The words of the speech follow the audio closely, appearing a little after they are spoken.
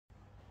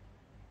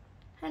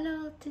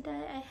Hello,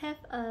 today I have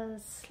a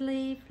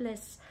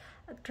sleeveless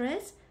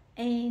dress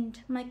and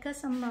my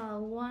customer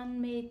want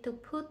me to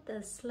put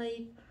the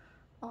sleeve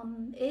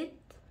on it.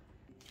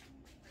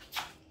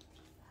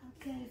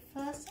 Okay,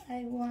 first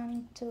I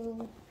want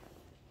to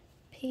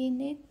pin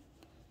it.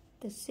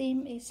 The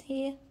seam is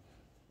here.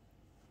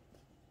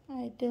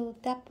 I do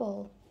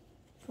double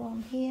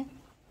from here.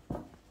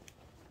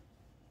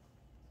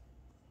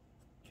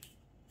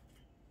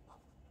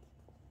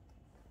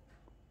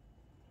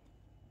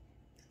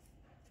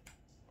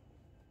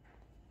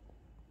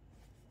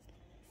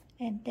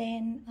 And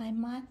then I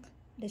mark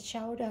the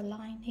shoulder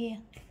line here.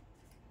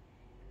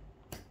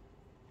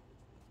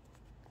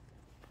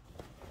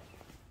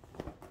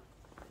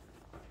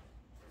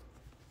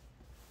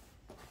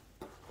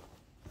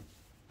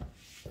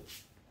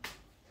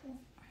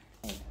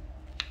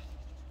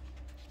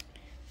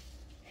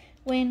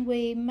 When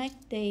we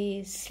make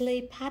the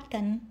sleeve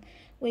pattern,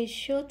 we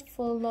should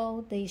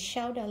follow the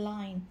shoulder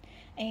line.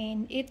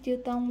 And if you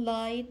don't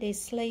like the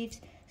sleeves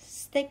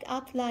stick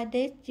up like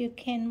this, you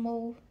can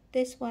move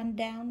this one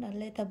down a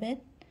little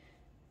bit,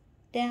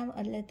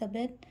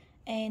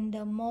 and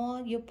the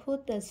more you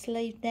put the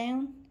sleeve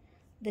down,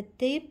 the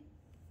deep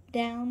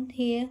down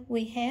here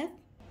we have.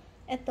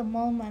 At the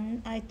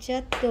moment, I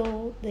just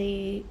do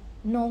the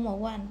normal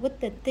one. With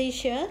the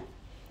t-shirt,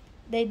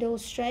 they do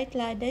straight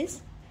like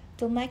this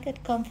to make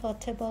it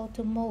comfortable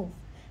to move.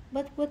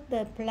 But with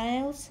the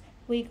blouse,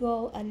 we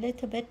go a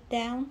little bit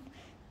down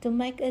to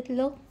make it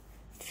look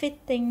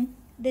fitting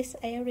this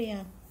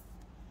area.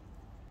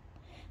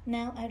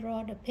 Now I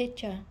draw the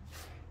picture.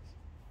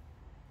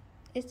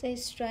 It's a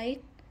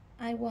straight.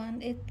 I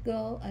want it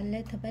go a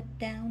little bit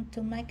down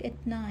to make it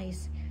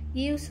nice.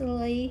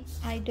 Usually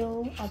I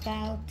do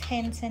about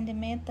 10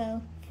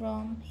 centimeters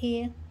from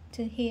here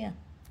to here.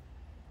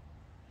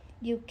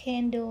 You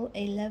can do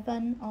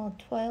 11 or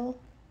 12.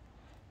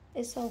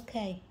 It's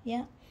okay,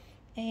 yeah.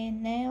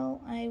 And now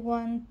I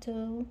want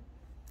to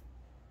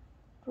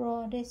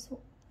draw this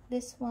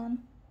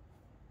one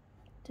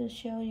to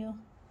show you.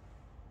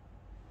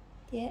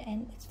 Yeah,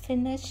 and it's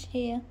finished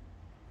here.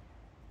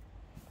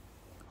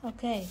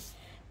 Okay,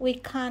 we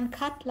can't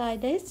cut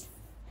like this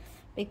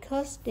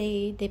because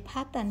the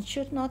pattern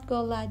should not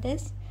go like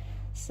this.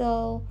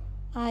 So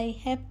I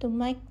have to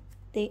make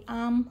the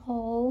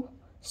armhole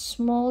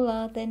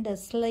smaller than the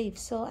sleeve.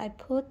 So I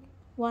put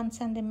 1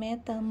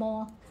 centimeter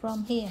more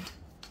from here.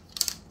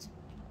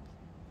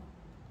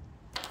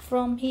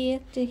 From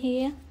here to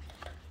here,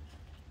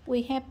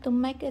 we have to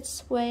make it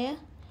square,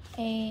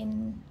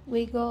 and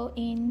we go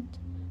in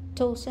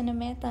 2.5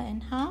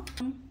 centimeters.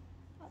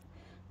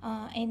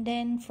 And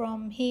then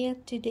from here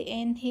to the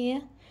end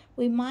here,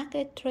 we mark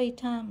it 3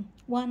 times.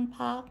 1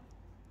 part,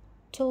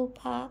 2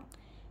 part,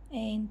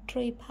 and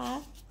 3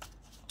 part.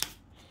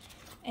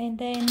 And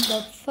then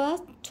the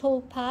first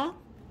 2 part,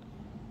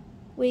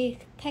 we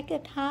take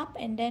it half,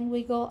 and then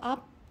we go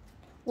up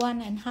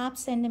 1.5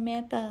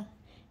 centimeters,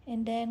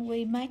 and then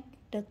we make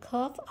the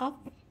curve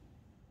up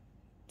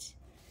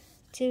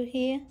to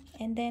here,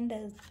 and then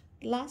the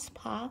last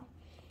part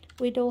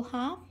we do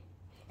half,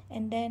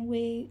 and then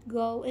we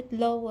go it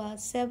lower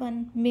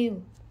 7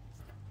 mil.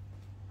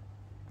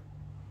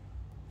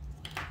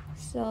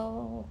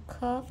 So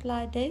curve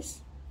like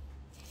this.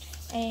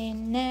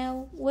 And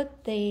now with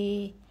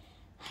the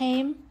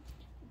hem,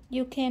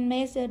 you can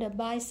measure the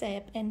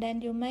bicep, and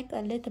then you make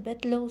a little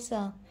bit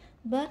looser.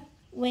 But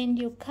when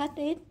you cut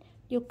it,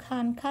 you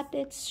can't cut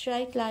it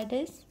straight like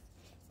this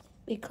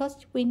because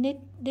we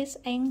need this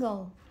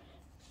angle.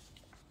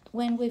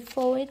 When we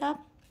fold it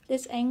up,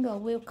 this angle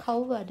will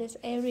cover this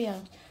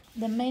area.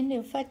 The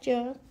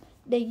manufacturer,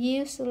 they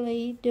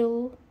usually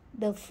do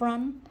the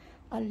front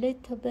a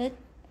little bit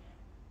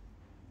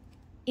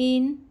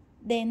in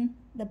than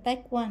the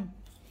back one.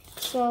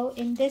 So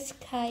in this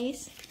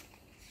case,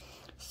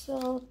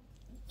 so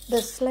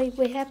the sleeve,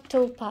 we have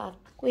 2 parts.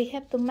 We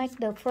have to make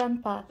the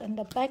front part and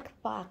the back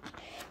part.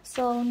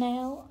 So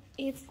now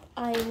if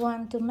I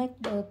want to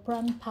make the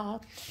front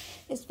part,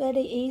 it's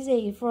very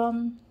easy.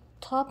 From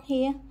top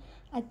here,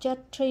 I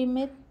just trim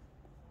it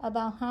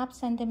about 0.5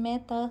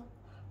 centimeter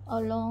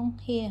along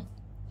here,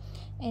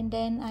 and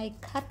then I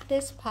cut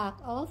this part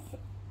off,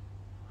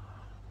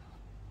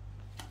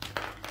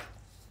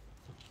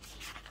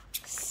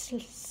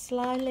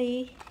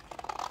 slightly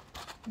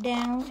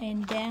down,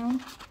 and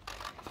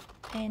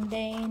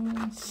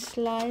then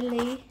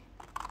slightly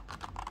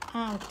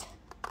out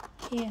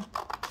here.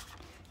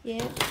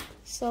 Yeah,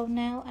 so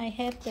now I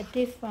have the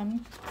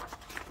difference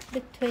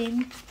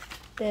between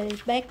the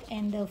back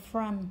and the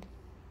front.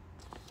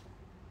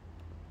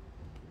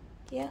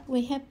 Yeah,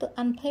 we have to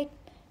unpick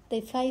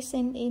the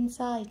facing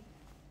inside,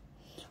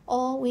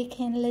 or we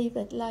can leave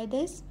it like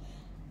this.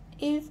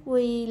 If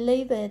we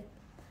leave it,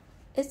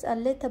 it's a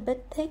little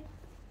bit thick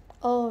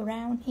all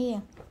around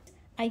here.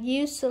 I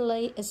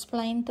usually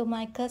explain to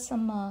my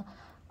customer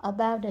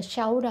about the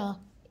shoulder.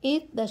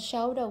 If the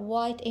shoulder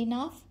wide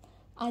enough,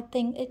 I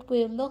think it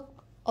will look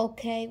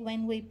okay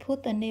when we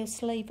put a new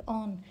sleeve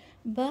on.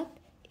 But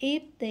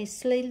if they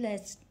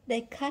sleeveless,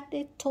 they cut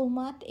it too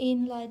much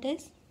in like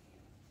this,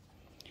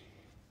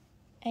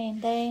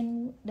 and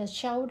then the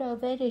shoulder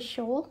very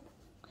short.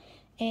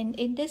 And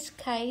in this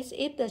case,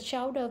 if the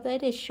shoulder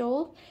very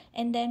short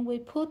and then we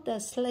put the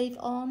sleeve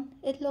on,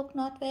 it look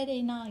not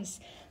very nice.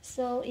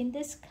 So in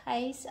this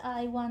case,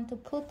 I want to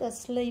put the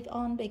sleeve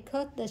on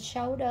because the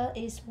shoulder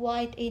is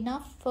wide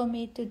enough for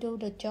me to do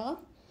the job.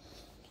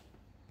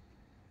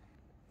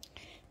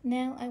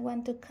 Now I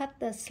want to cut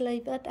the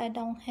sleeve, but I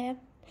don't have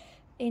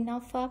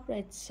enough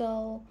fabric,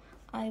 so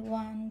I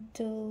want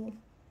to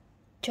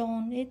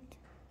join it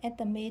at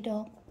the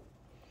middle.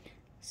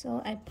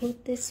 So I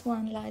put this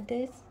one like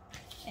this,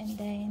 and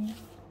then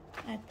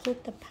I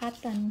put the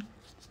pattern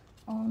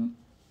on,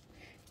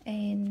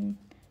 and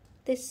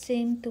this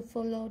seems to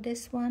follow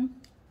this one,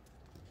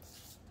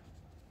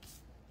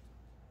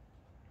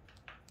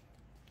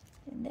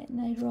 and then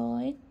I draw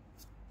it.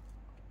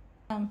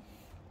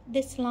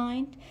 This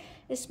line,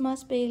 it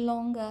must be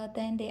longer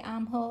than the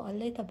armhole a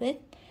little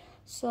bit,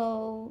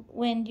 so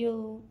when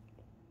you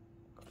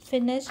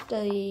finish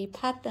the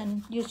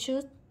pattern, you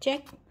should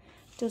check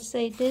to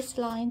see this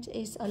line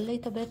is a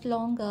little bit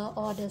longer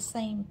or the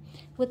same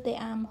with the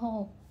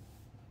armhole.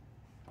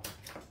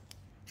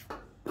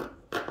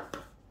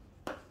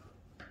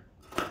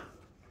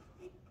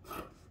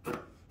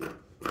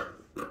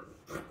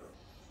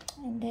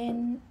 And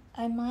then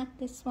I mark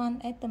this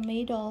one at the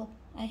middle.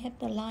 I have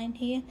the line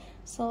here,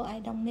 so I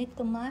don't need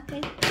to mark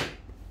it.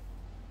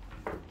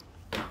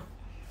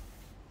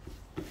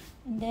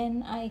 And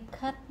then I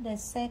cut the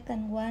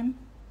second one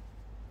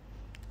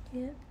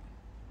here.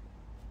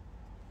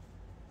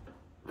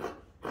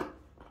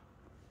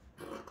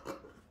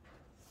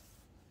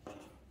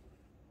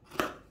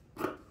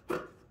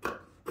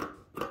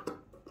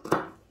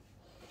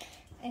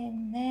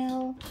 And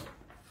now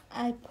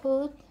I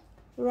put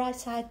right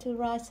side to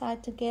right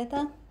side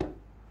together.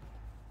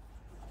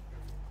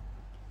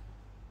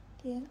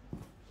 Here.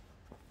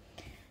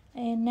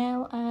 And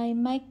now I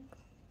make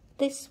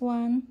this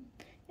one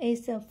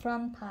is the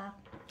front part.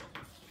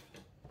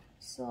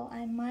 So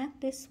I mark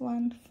this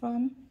one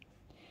front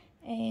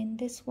and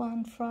this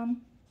one front.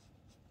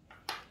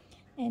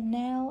 And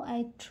now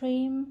I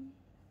trim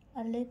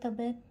a little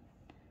bit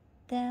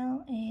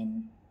down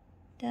and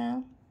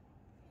down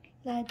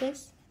like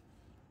this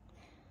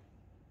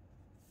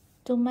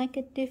to make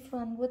it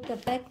different with the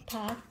back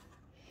part.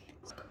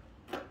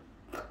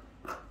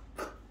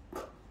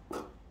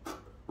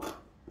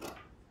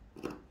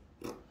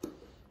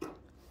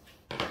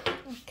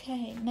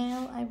 Okay,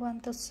 now I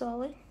want to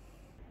sew it.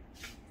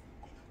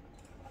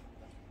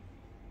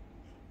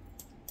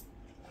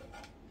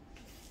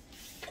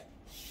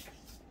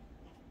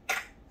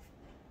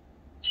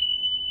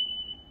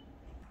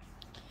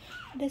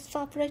 This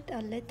fabric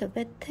a little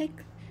bit thick,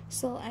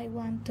 so I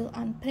want to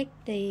unpick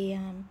the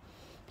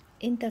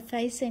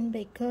interfacing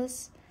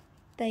because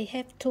they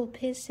have two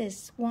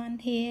pieces, one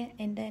here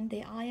and then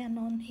the iron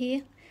on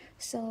here,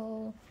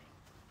 so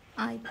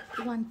I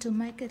want to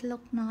make it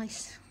look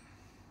nice.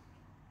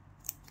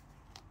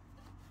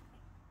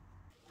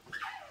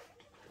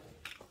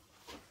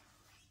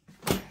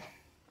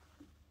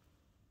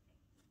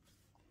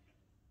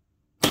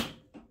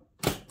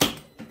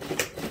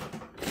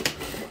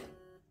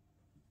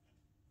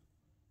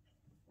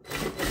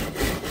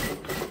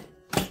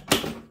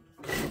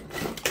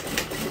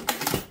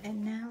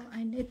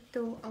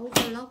 To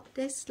overlock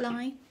this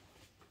line.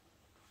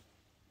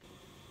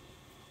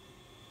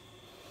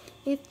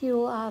 If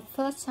you are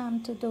first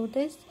time to do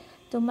this,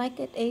 to make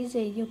it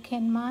easy, you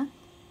can mark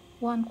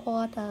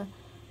 1/4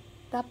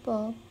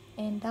 double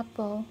and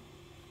double,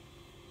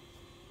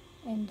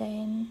 and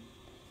then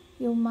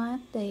you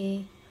mark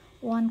the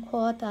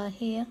 1/4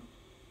 here,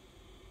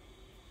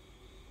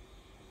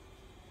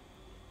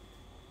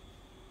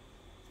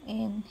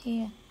 and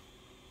here,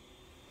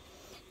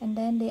 and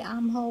then the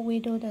armhole we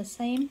do the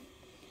same.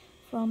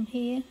 From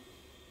here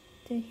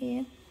to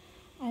here,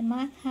 I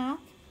mark half,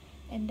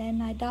 and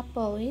then I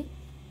double it,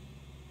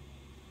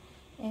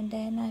 and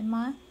then I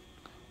mark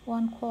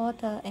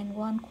 1/4 and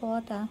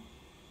 1/4.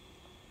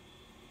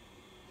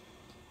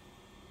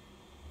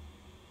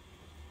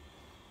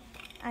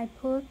 I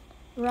put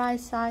right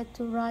side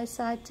to right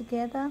side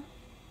together.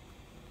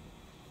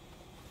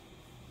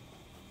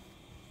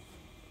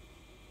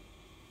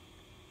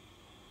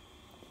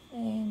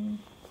 And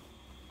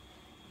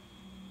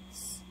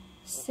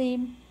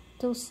seam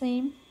to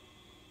seam,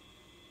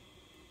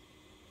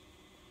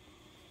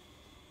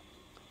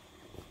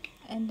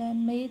 and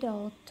then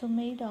middle to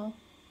middle.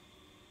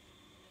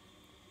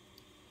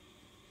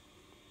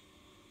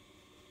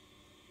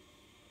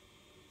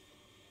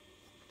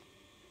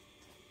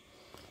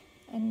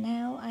 And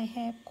now I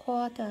have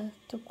 1/4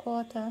 to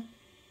 1/4.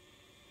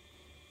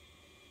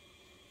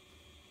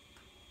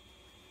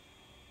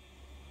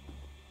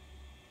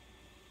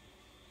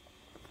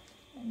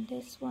 And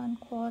this one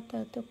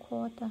 1/4 to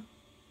 1/4.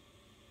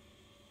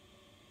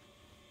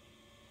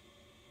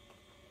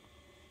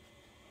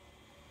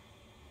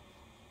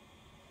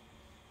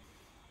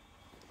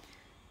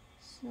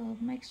 So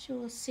make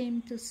sure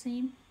seam to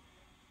seam.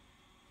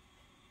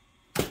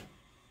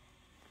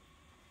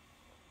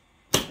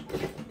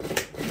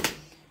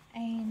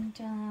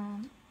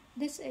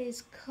 this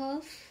is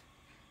curve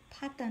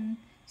pattern,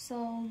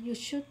 so you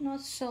should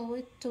not sew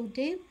it too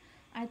deep.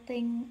 I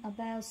think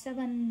about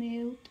 7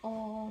 mil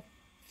or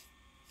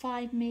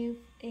 5 mil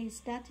is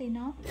that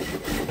enough.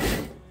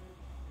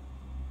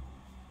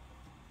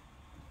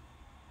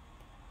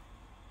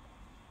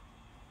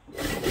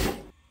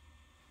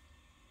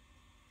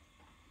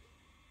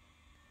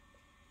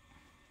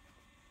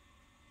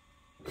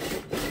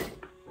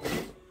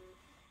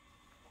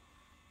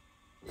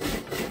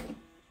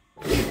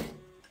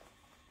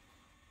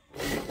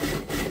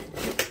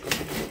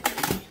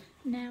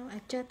 Now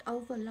I just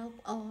overlock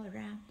all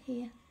around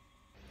here.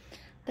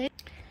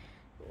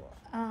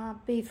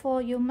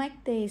 Before you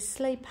make the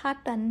sleeve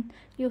pattern,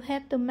 you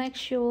have to make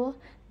sure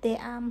the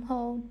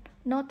armhole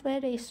not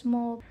very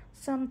small.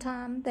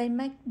 Sometimes they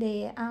make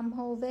the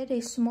armhole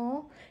very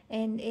small,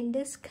 and in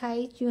this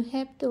case you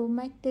have to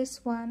make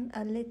this one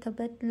a little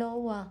bit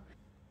lower,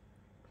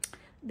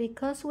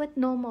 because with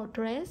normal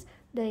dress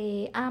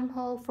the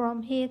armhole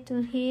from here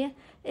to here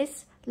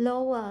is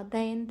lower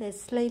than the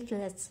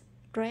sleeveless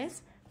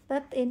dress,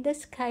 but in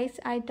this case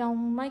I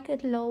don't make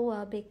it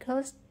lower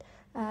because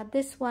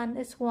this one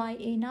is wide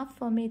enough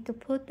for me to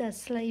put the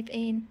sleeve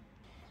in.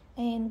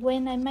 And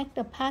when I make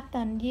the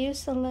pattern,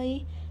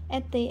 usually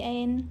at the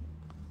end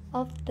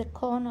of the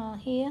corner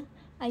here,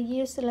 I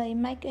usually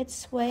make it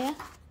square,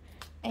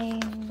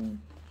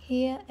 and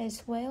here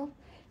as well.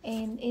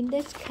 And in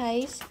this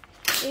case,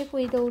 if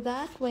we do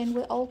that, when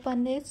we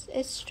open it,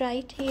 it's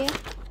straight here,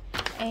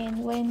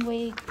 and when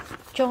we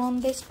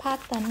join this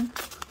pattern,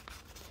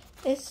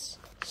 it's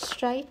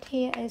straight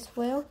here as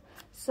well.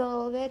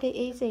 So very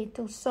easy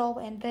to sew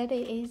and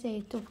very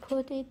easy to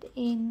put it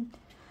in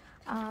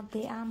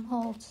the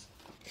armholes.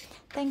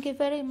 Thank you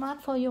very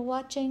much for your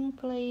watching.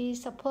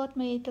 Please support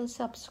me to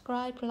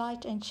subscribe,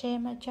 like and share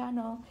my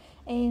channel,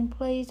 and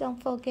please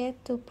don't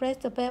forget to press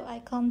the bell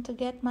icon to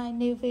get my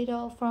new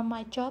video from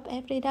my job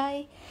every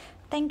day.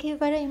 Thank you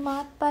very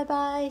much. Bye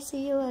bye.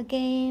 See you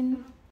again.